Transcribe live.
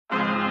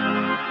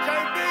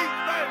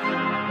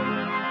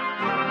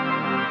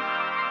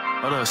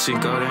Hold up,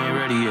 Cinco, they ain't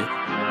ready yet.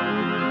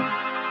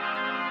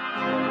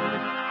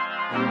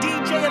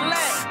 DJ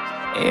Elect.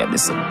 Yeah,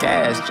 this some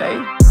gas, Jay.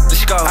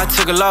 Let's go. I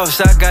took a loss,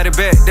 I got it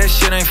back. That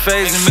shit ain't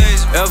phasing me.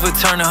 Ever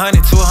turn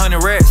 100 to 100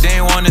 racks? They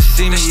ain't wanna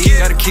see me eat.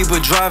 Gotta keep a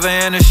driver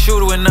and a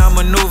shooter when I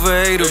maneuver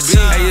A to B.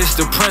 Hey, it's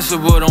the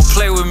principle. Don't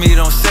play with me.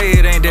 Don't say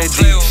it ain't that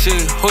deep.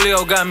 Shit,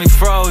 Julio got me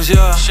froze,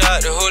 yeah.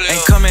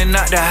 Ain't coming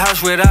out the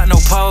house without no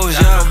pose,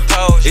 yeah.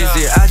 Is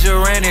it I just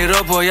ran it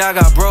up or y'all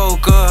got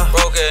broke up?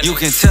 You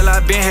can tell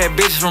I been had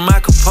bitches from my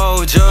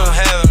composure.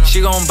 She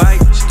gon'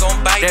 bite.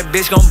 That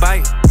bitch gon'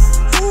 bite.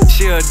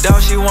 She a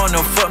dog, she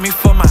wanna fuck me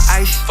for my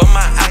ice.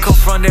 I come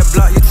from that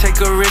block, you take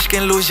a risk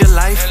and lose your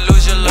life.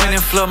 Went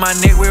and flood my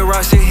neck with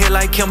rocks, it hit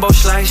like Kimbo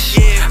Slice.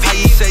 How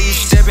you say you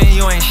steppin',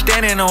 you ain't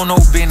standing on no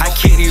business. I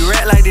keep these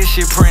rat like this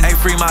shit print. Hey,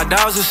 free my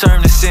dogs who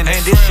serve the sentence.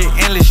 And this shit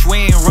endless,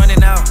 we ain't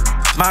running out.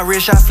 My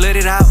wrist, I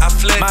flooded out.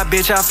 My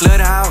bitch, I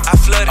flooded out.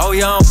 Oh,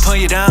 yeah, I'm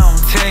putting you down,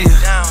 tell you.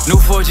 New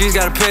 4G's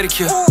got a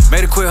pedicure.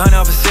 Made a quick 100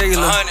 off a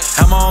cellular.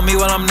 Hammer on me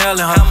while I'm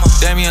nailing her.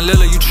 Damian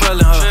Lillard, you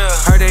trailing her.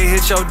 Heard they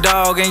hit your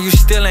dog and you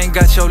still ain't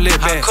got your lip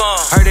back.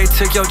 Heard they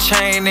took your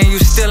chain and you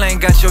still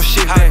ain't got your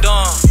shit back.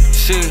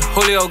 Shit,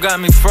 Julio got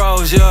me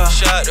froze, yeah.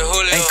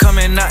 Ain't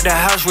coming out the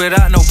house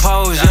without no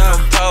pose, yeah.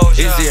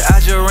 Is it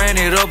I just ran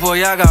it up or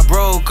y'all got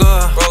broke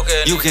up?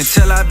 You can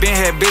tell I been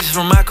had bitches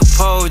from my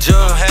composure.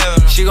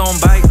 She gon'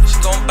 bite,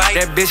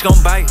 that bitch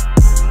gon' bite.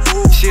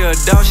 She a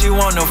dog, she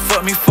wanna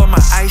fuck me for my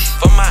ice.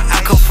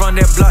 I come from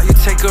that block, you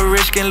take a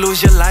risk and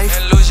lose your life.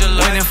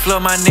 Went and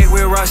flood my neck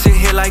with rocks, it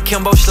hit like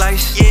Kimbo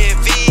Slice.